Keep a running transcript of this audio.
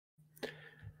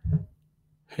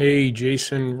Hey,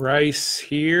 Jasen Rice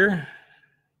here,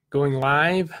 going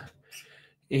live,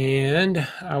 and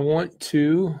I want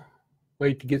to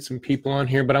wait to get some people on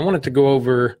here, but I wanted to go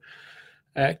over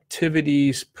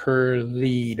activities per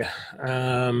lead.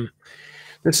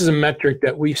 This is a metric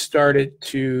that we started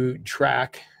to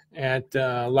track at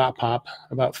Lotpop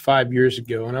about 5 years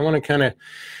ago, and I want to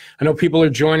I know people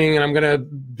are joining, and I'm going to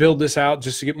build this out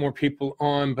just to get more people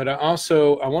on, but I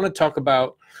want to talk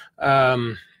about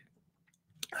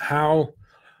how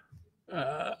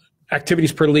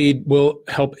activities per lead will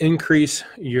help increase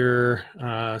your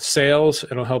sales.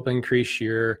 It'll help increase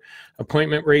your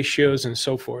appointment ratios and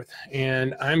so forth.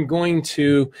 And I'm going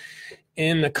to,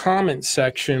 in the comments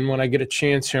section, when I get a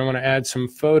chance here, I want to add some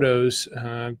photos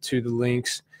to the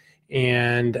links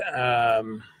and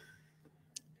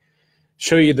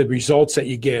show you the results that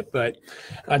you get. But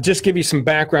just give you some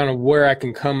background of where I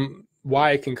can come,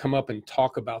 why I can come up and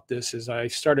talk about this. Is I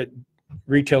started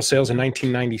retail sales in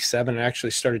 1997. I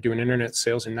actually started doing internet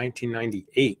sales in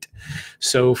 1998.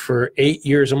 So for 8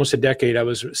 years, almost a decade, I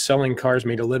was selling cars,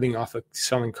 made a living off of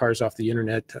selling cars off the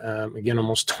internet, again,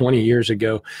 almost 20 years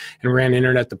ago, and ran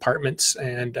internet departments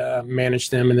and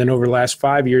managed them. And then over the last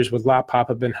 5 years with Lotpop,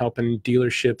 I've been helping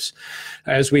dealerships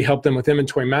as we help them with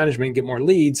inventory management, get more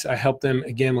leads. I help them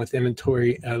again with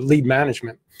inventory lead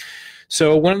management.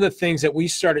 So one of the things that we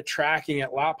started tracking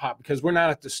at Lotpop, because we're not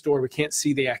at the store, we can't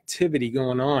see the activity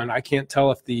going on. I can't tell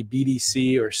if the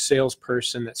BDC or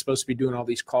salesperson that's supposed to be doing all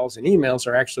these calls and emails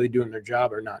are actually doing their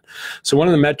job or not. So one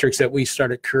of the metrics that we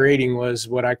started creating was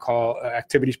what I call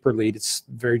activities per lead. It's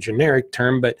a very generic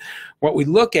term, but what we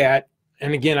look at,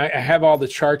 and again, I have all the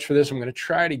charts for this. I'm going to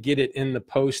try to get it in the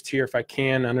post here if I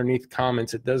can underneath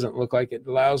comments. It doesn't look like it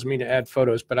allows me to add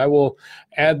photos, but I will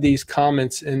add these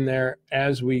comments in there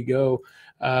as we go,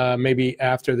 maybe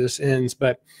after this ends.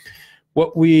 But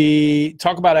what we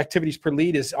talk about activities per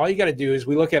lead is all you got to do is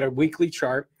we look at a weekly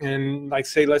chart and like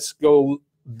say, let's go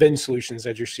VIN Solutions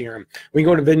as your CRM. We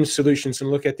can go to VIN Solutions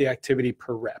and look at the activity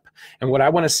per rep. And what I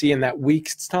want to see in that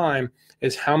week's time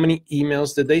is how many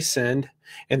emails did they send?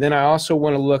 And then I also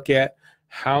want to look at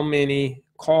how many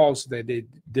calls did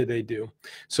they do.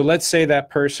 So let's say that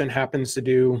person happens to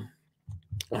do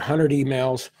 100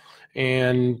 emails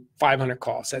and 500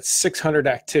 calls. That's 600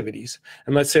 activities.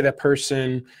 And let's say that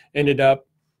person ended up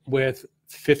with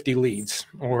 50 leads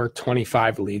or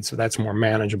 25 leads. So that's more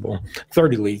manageable.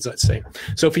 30 leads, let's say.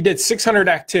 So if he did 600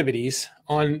 activities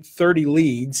on 30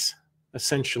 leads,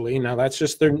 essentially, now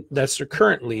that's their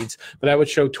current leads, but that would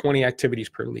show 20 activities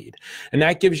per lead. And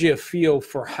that gives you a feel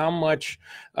for how much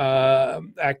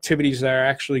activities that are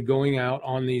actually going out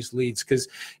on these leads. Because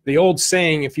the old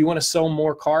saying, if you want to sell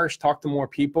more cars, talk to more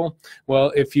people.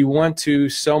 Well, if you want to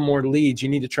sell more leads, you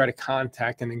need to try to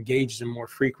contact and engage them more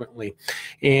frequently.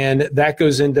 And that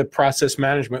goes into process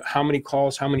management. How many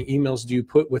calls, how many emails do you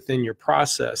put within your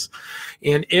process?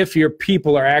 And if your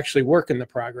people are actually working the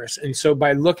progress. And so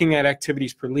by looking at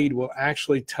activities per lead will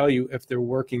actually tell you if they're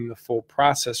working the full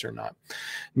process or not.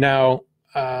 Now,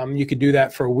 you could do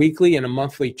that for a weekly and a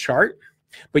monthly chart,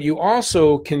 but you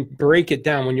also can break it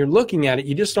down. When you're looking at it,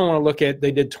 you just don't want to look at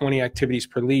they did 20 activities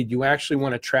per lead. You actually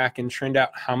want to track and trend out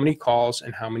how many calls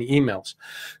and how many emails.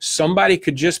 Somebody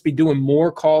could just be doing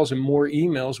more calls and more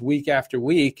emails week after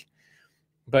week,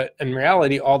 but in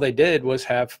reality, all they did was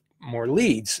have more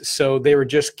leads. So they were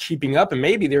just keeping up, and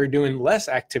maybe they were doing less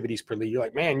activities per lead. You're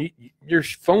like, man, your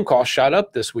phone call shot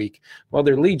up this week. Well,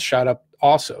 their leads shot up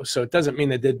also. So it doesn't mean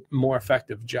they did a more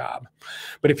effective job.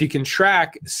 But if you can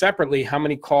track separately how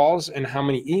many calls and how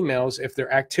many emails, if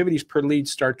their activities per lead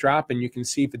start dropping, you can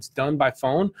see if it's done by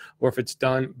phone or if it's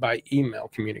done by email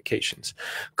communications.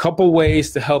 Couple ways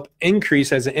to help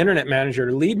increase as an internet manager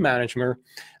or lead manager,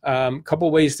 couple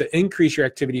ways to increase your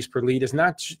activities per lead is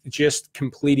not just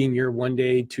completing your 1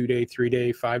 day, 2 day, 3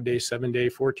 day, 5 day, 7 day,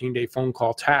 14-day phone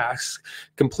call tasks.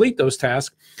 Complete those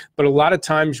tasks. But a lot of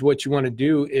times what you want to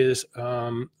do is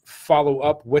follow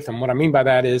up with them. What I mean by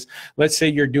that is, let's say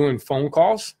you're doing phone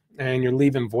calls and you're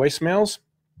leaving voicemails.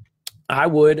 I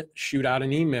would shoot out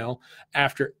an email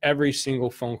after every single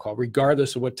phone call,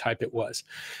 regardless of what type it was.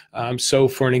 So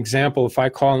for an example, if I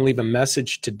call and leave a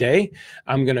message today,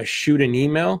 I'm going to shoot an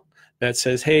email that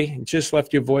says, hey, just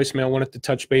left your voicemail, wanted to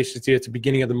touch base with you at the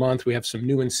beginning of the month. We have some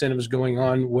new incentives going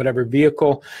on, whatever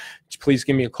vehicle. Please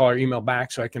give me a call or email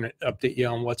back so I can update you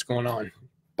on what's going on,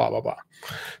 blah, blah, blah.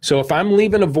 So if I'm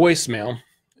leaving a voicemail,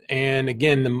 and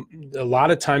again, a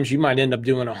lot of times you might end up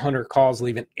doing 100 calls,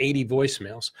 leaving 80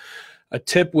 voicemails. A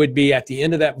tip would be at the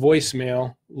end of that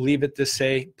voicemail, leave it to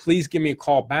say, please give me a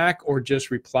call back, or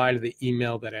just reply to the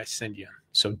email that I send you.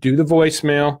 So do the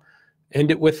voicemail,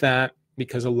 end it with that.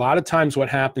 because a lot of times what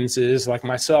happens is, like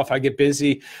myself, I get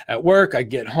busy at work, I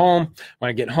get home. When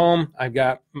I get home, I've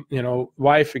got,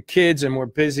 wife and kids, and we're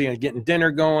busy and getting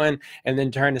dinner going and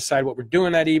then trying to decide what we're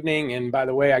doing that evening. And by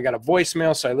the way, I got a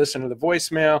voicemail, so I listen to the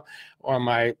voicemail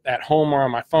at home or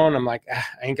on my phone. I'm like, I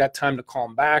ain't got time to call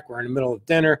him back. We're in the middle of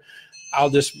dinner. I'll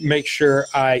just make sure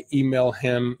I email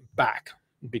him back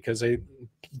because I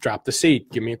dropped the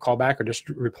seat. Give me a call back or just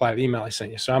reply to the email I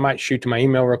sent you. So I might shoot to my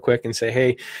email real quick and say,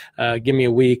 hey, give me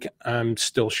a week. I'm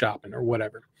still shopping or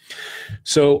whatever.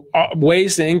 So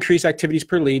ways to increase activities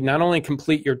per lead, not only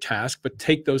complete your task, but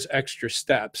take those extra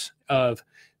steps of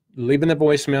leaving the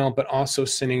voicemail, but also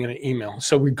sending an email.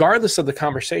 So regardless of the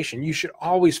conversation, you should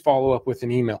always follow up with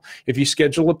an email. If you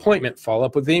schedule an appointment, follow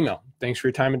up with email. Thanks for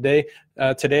your time of day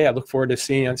today. I look forward to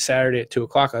seeing you on Saturday at 2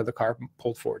 o'clock. I have the car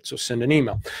pulled forward, so send an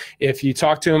email. If you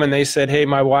talk to them and they said, hey,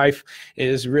 my wife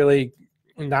is really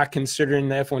not considering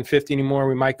the F-150 anymore,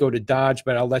 we might go to Dodge,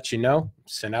 but I'll let you know.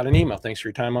 Send out an email. Thanks for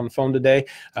your time on the phone today.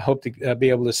 I hope to be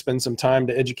able to spend some time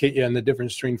to educate you on the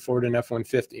difference between Ford and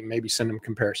F-150. Maybe send them a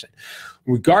comparison.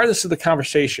 Regardless of the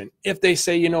conversation, if they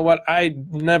say, you know what, I'm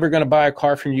never going to buy a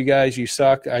car from you guys, you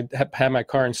suck, I had my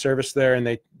car in service there and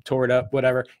they tore it up,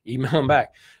 whatever, email them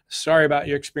back. Sorry about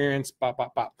your experience, bop,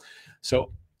 bop, bop.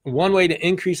 So one way to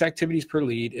increase activities per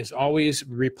lead is always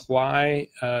reply,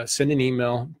 send an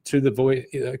email to the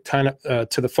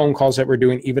to the phone calls that we're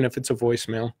doing, even if it's a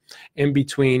voicemail, in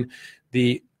between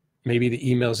maybe the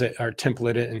emails that are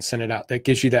templated and send it out. That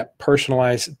gives you that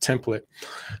personalized template.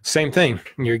 Same thing.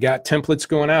 You got templates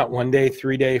going out 1 day,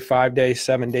 3 day, 5 day,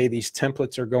 7 day. These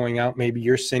templates are going out. Maybe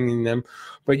you're sending them,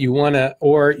 but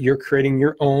or you're creating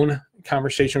your own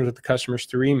conversations with the customers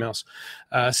through emails.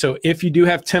 So if you do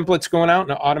have templates going out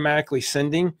and automatically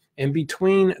sending, in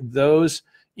between those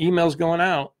emails going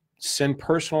out, send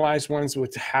personalized ones,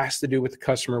 which has to do with the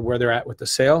customer, where they're at with the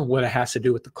sale, what it has to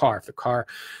do with the car. If the car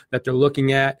that they're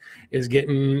looking at is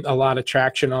getting a lot of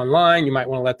traction online, you might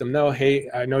want to let them know, hey,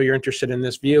 I know you're interested in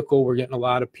this vehicle. We're getting a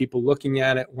lot of people looking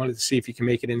at it. Wanted to see if you can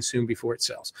make it in soon before it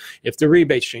sells. If the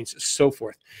rebates change, so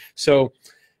forth. So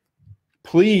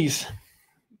please,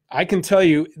 I can tell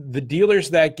you the dealers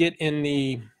that get in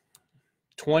the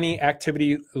 20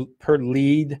 activities per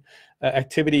lead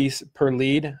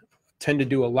tend to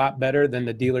do a lot better than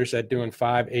the dealers that doing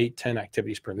 5, 8, 10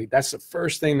 activities per lead. That's the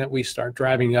first thing that we start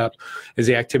driving up is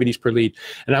the activities per lead.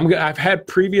 And I've had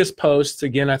previous posts.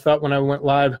 Again, I thought when I went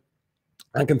live,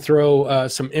 I can throw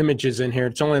some images in here.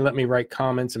 It's only let me write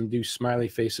comments and do smiley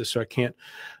faces, so I can't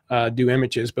do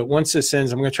images. But once this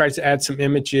ends, I'm going to try to add some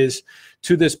images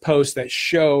to this post that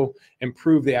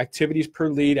improve the activities per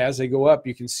lead as they go up.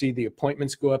 You can see the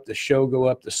appointments go up, the show go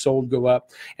up, the sold go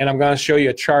up. And I'm going to show you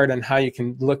a chart on how you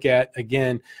can look at,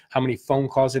 again, how many phone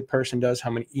calls a person does, how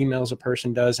many emails a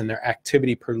person does, and their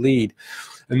activity per lead.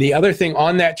 And the other thing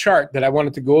on that chart that I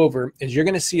wanted to go over is you're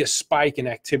going to see a spike in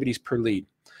activities per lead.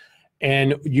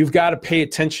 And you've got to pay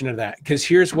attention to that, because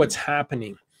here's what's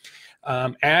happening.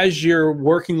 As you're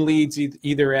working leads,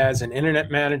 either as an internet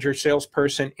manager,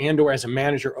 salesperson, and or as a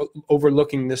manager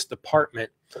overlooking this department,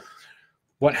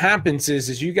 what happens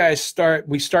is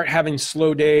we start having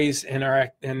slow days and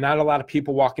not a lot of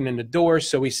people walking in the door.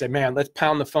 So we said, man, let's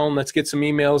pound the phone, let's get some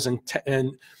emails,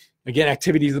 and again,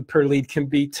 activities per lead can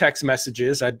be text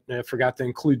messages. I forgot to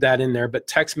include that in there, but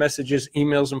text messages,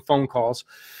 emails, and phone calls.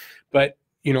 But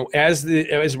as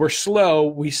we're slow,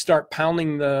 we start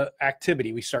pounding the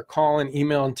activity. We start calling,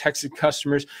 email, and texting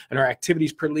customers, and our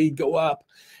activities per lead go up.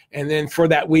 And then for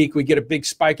that week, we get a big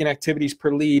spike in activities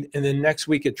per lead, and then next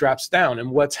week it drops down. And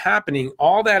what's happening,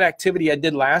 all that activity I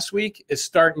did last week is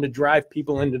starting to drive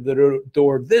people into the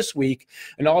door this week,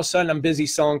 and all of a sudden I'm busy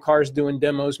selling cars, doing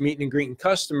demos, meeting and greeting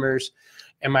customers,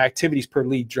 and my activities per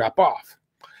lead drop off.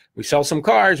 We sell some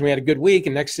cars, we had a good week,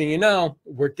 and next thing you know,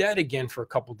 we're dead again for a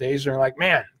couple of days. And we're like,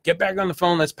 man, get back on the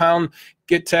phone, let's pound,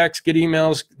 get texts, get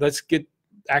emails, let's get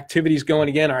activities going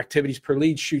again. Our activities per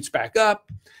lead shoots back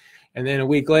up. And then a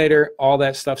week later, all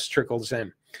that stuff trickles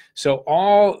in. So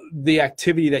all the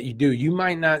activity that you do, you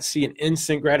might not see an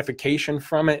instant gratification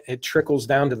from it. It trickles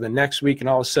down to the next week, and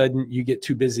all of a sudden you get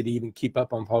too busy to even keep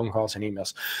up on phone calls and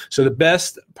emails. So the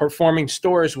best performing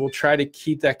stores will try to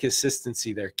keep that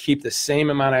consistency there. Keep the same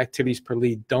amount of activities per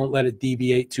lead. Don't let it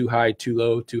deviate too high, too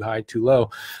low, too high, too low.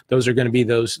 Those are going to be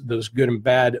those good and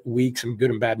bad weeks and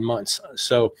good and bad months.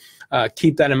 So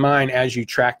keep that in mind as you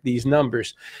track these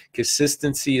numbers.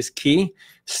 Consistency is key.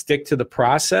 Stick to the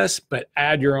process, but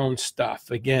add your own stuff.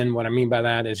 Again, what I mean by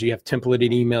that is you have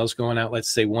templated emails going out,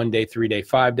 let's say 1 day, 3 day,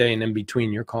 5 day, and in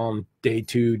between you're calling day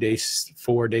 2, day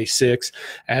 4, day 6.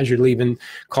 As you're leaving,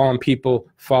 calling people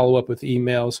follow up with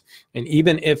emails. And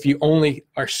even if you only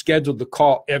are scheduled to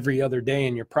call every other day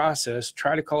in your process,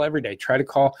 try to call every day. Try to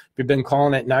call, if you've been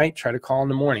calling at night, try to call in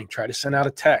the morning. Try to send out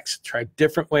a text. Try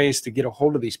different ways to get a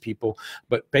hold of these people.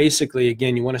 But basically,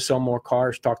 again, you want to sell more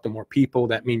cars, talk to more people.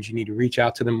 That means you need to reach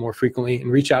out to them more frequently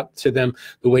and reach out to them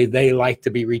the way they like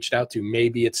to be reached out to.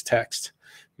 Maybe it's text,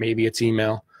 maybe it's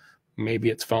email,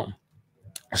 maybe it's phone.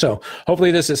 So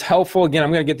hopefully this is helpful. Again, I'm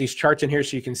going to get these charts in here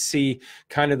so you can see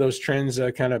kind of those trends,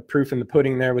 kind of proof in the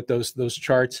pudding there with those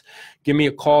charts. Give me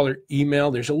a call or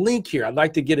email. There's a link here. I'd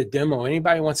like to get a demo.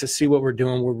 Anybody wants to see what we're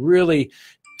doing? We're really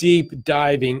deep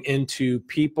diving into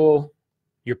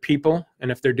your people,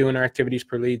 and if they're doing their activities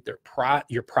per lead,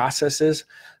 your processes.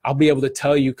 I'll be able to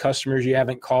tell you customers you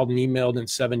haven't called and emailed in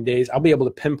 7 days. I'll be able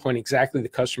to pinpoint exactly the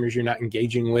customers you're not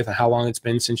engaging with and how long it's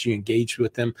been since you engaged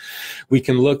with them. We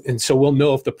can look, and so we'll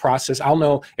know if the process, I'll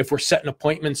know if we're setting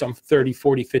appointments on 30,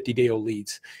 40, 50-day-old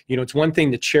leads. You know, it's one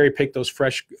thing to cherry pick those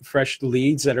fresh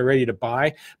leads that are ready to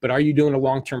buy, but are you doing a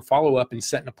long-term follow-up and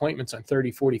setting appointments on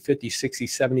 30, 40, 50, 60,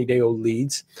 70-day-old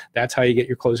leads? That's how you get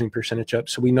your closing percentage up.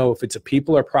 So we know if it's a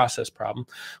people or process problem.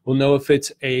 We'll know if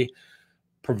it's a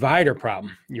provider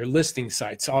problem, your listing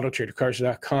sites, AutoTrader,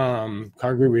 Cars.com,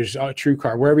 Car Gurus,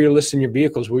 TrueCar, wherever you're listing your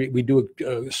vehicles, we do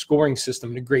a scoring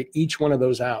system to grade each one of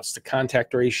those out, to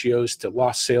contact ratios, to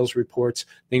lost sales reports,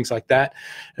 things like that.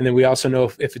 And then we also know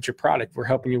if it's your product, we're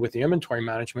helping you with the inventory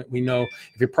management. We know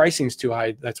if your pricing's too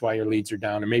high, that's why your leads are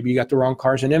down. Or maybe you got the wrong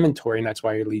cars in inventory and that's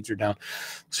why your leads are down.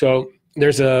 So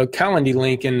there's a Calendly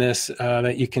link in this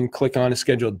that you can click on to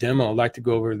schedule a demo. I'd like to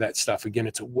go over that stuff. Again,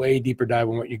 it's a way deeper dive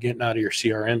on what you're getting out of your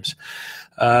CRMs.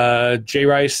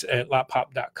 jrice at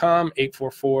lotpop.com,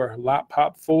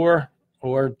 844-LOTPOP4,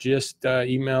 or just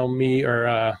email me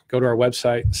or go to our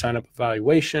website, sign up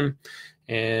evaluation,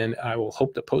 and I will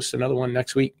hope to post another one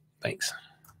next week. Thanks.